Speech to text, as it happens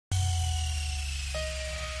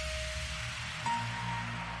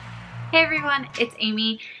Hey everyone, it's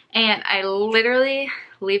Amy, and I literally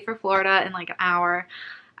leave for Florida in like an hour.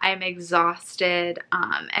 I'm exhausted.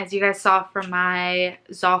 As you guys saw from my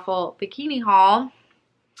Zaful bikini haul,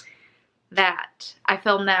 that I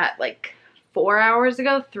filmed that like 4 hours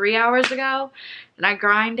ago, 3 hours ago, and I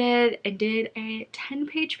grinded and did a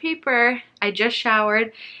 10-page paper. I just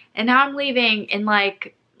showered, and now I'm leaving in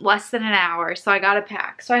like less than an hour, so I gotta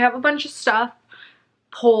pack. So I have a bunch of stuff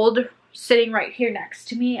pulled sitting right here next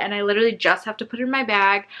to me, and I literally just have to put it in my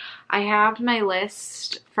bag. I have my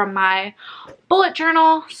list from my bullet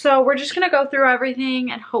journal, so we're just gonna go through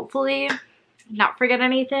everything and hopefully not forget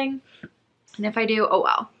anything. And if I do, oh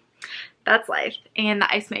well, that's life. And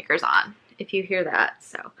the ice maker's on, if you hear that,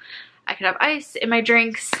 so I could have ice in my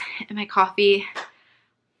drinks and my coffee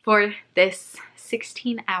for this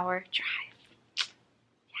 16-hour drive.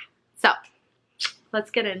 Yeah, so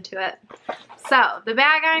let's get into it. So the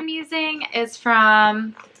bag I'm using is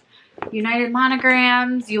from United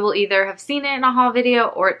Monograms. You will either have seen it in a haul video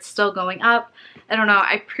or it's still going up. I don't know.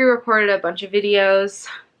 I pre-recorded a bunch of videos,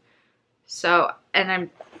 so, and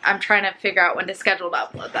I'm trying to figure out when to schedule to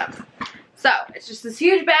upload them. So it's just this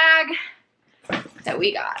huge bag that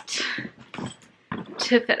we got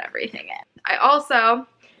to fit everything in. I also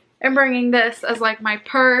am bringing this as like my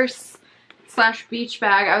purse / beach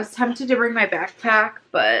bag. I was tempted to bring my backpack,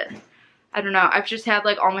 but I don't know. I've just had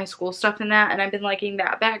like all my school stuff in that, and I've been liking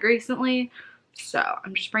that bag recently. So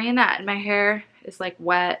I'm just bringing that, and my hair is like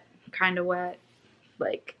wet, kind of wet,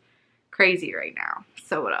 like crazy right now.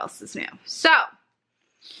 So what else is new? So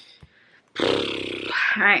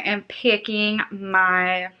I am picking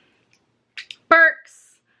my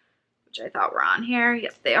Birks, which I thought were on here.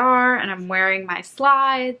 Yes, they are. And I'm wearing my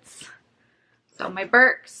slides. So my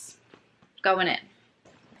Birks going in.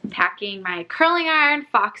 Packing my curling iron,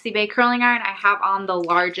 Foxy Bay curling iron. I have on the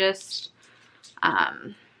largest,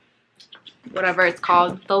 whatever it's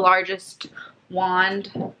called, the largest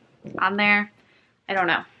wand on there. I don't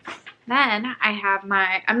know. Then I have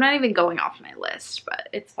my, I'm not even going off my list, but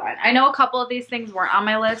it's fine. I know a couple of these things weren't on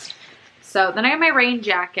my list. So then I have my rain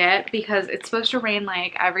jacket because it's supposed to rain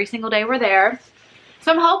like every single day we're there.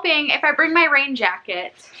 So I'm hoping if I bring my rain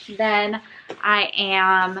jacket, then I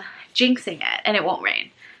am jinxing it and it won't rain.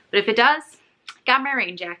 But if it does, got my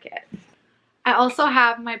rain jacket. I also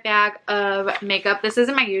have my bag of makeup. This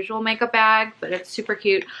isn't my usual makeup bag, but it's super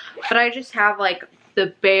cute. But I just have like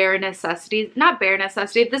the bare necessities. Not bare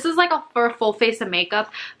necessities. This is like for a full face of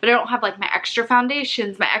makeup, but I don't have like my extra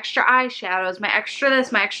foundations, my extra eyeshadows, my extra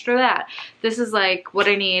this, my extra that. This is like what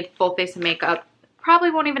I need, full face of makeup.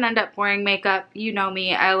 Probably won't even end up wearing makeup. You know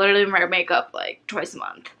me. I literally wear makeup like twice a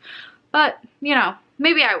month. But, you know,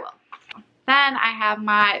 maybe I will. Then I have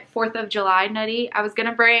my 4th of July nutty. I was going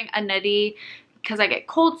to bring a nutty because I get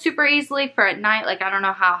cold super easily for at night. Like, I don't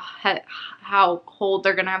know how cold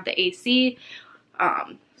they're going to have the AC.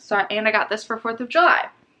 And I got this for 4th of July.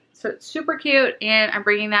 So it's super cute, and I'm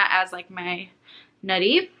bringing that as like my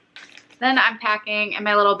nutty. Then I'm packing in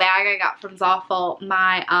my little bag I got from Zaful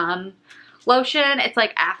my lotion. It's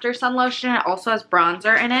like after sun lotion. It also has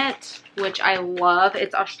bronzer in it, which I love.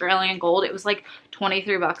 It's Australian Gold. It was like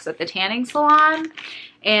 23 bucks at the tanning salon,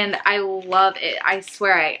 and I love it. I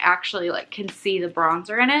swear I actually like can see the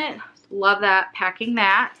bronzer in it. Love that. Packing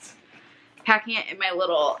that. Packing it in my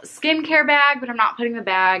little skincare bag, but I'm not putting the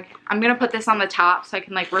bag. I'm gonna put this on the top so I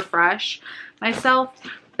can like refresh myself.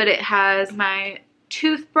 But it has my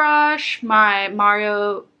toothbrush, my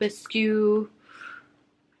Mario Biscuit,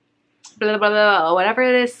 blah, blah, blah, whatever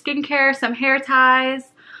it is, skincare, some hair ties,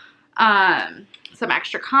 some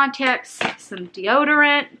extra contacts, some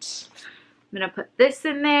deodorant. I'm gonna put this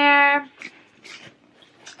in there.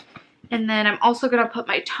 And then I'm also gonna put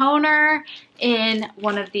my toner in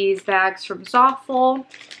one of these bags from Zaful.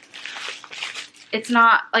 It's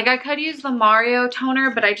not, like I could use the Mario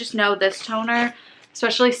toner, but I just know this toner,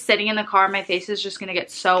 especially sitting in the car, my face is just gonna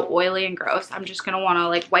get so oily and gross. I'm just gonna wanna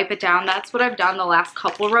like wipe it down. That's what I've done the last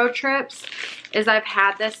couple road trips, is I've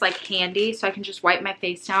had this like handy so I can just wipe my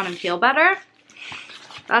face down and feel better.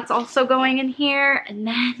 That's also going in here. And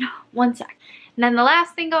then, one sec. And then the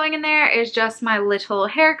last thing going in there is just my little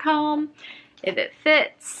hair comb, if it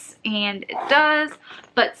fits, and it does.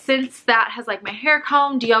 But since that has like my hair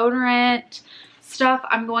comb, deodorant, stuff,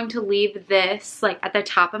 I'm going to leave this like at the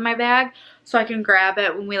top of my bag so I can grab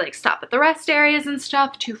it when we like stop at the rest areas and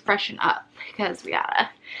stuff to freshen up, because we got a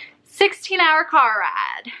 16-hour car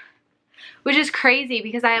ride, which is crazy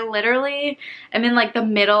because I literally am in like the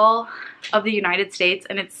middle of the United States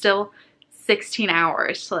and it's still 16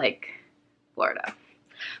 hours to like Florida.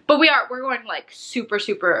 But we're going like super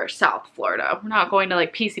south Florida. We're not going to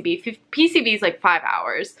like PCB. PCB is like 5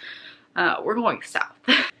 hours. We're going south.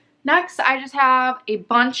 Next, I just have a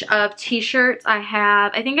bunch of t-shirts.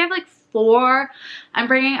 I think I have like 4. I'm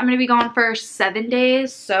going to be gone for 7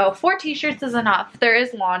 days, so 4 t-shirts is enough. There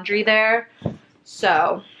is laundry there,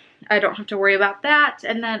 so I don't have to worry about that.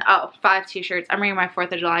 And then, 5 t-shirts. I'm bringing my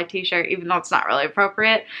 4th of July t-shirt, even though it's not really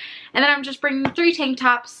appropriate. And then I'm just bringing 3 tank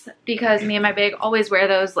tops because me and my babe always wear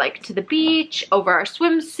those like to the beach, over our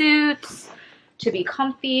swimsuits, to be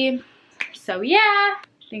comfy. So yeah.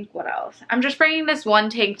 Think what else. I'm just bringing this 1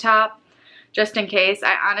 tank top just in case.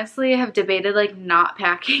 I honestly have debated like not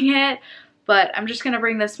packing it, but I'm just gonna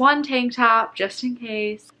bring this 1 tank top just in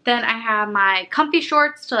case. Then I have my comfy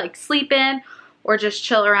shorts to like sleep in or just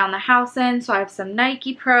chill around the house in. So I have some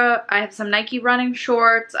Nike running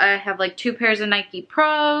shorts. I have like 2 pairs of Nike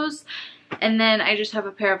Pros, and then I just have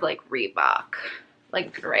a pair of like Reebok,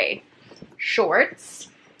 like gray shorts.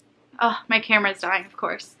 Oh, my camera's dying, of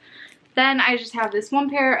course. Then I just have this 1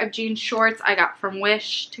 pair of jean shorts I got from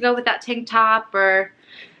Wish to go with that tank top, or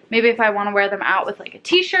maybe if I want to wear them out with like a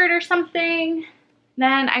t-shirt or something.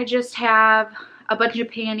 Then I just have a bunch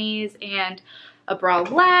of panties and a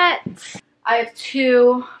bralette. I have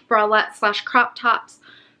 2 bralette slash crop tops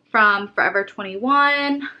from Forever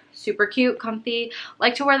 21. Super cute, comfy.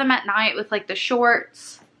 Like to wear them at night with like the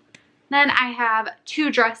shorts. Then I have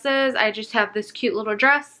 2 dresses. I just have this cute little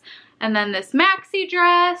dress and then this maxi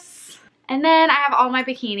dress. And then I have all my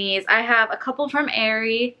bikinis. I have a couple from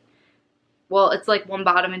Aerie. Well, it's like 1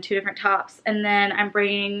 bottom and 2 different tops. And then I'm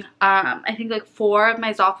bringing, I think like 4 of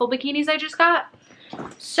my Zaful bikinis I just got.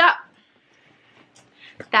 So,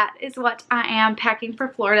 that is what I am packing for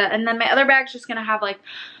Florida. And then my other bag's just gonna have like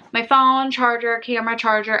my phone, charger, camera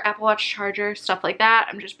charger, Apple Watch charger, stuff like that.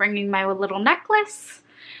 I'm just bringing my little necklace.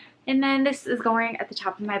 And then this is going at the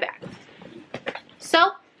top of my bag.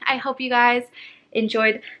 So, I hope you guys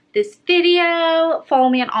enjoyed this video. Follow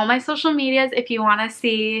me on all my social medias if you want to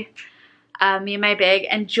see me and my babe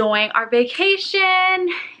enjoying our vacation.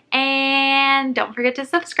 And don't forget to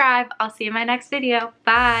subscribe. I'll see you in my next video.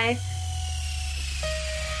 Bye.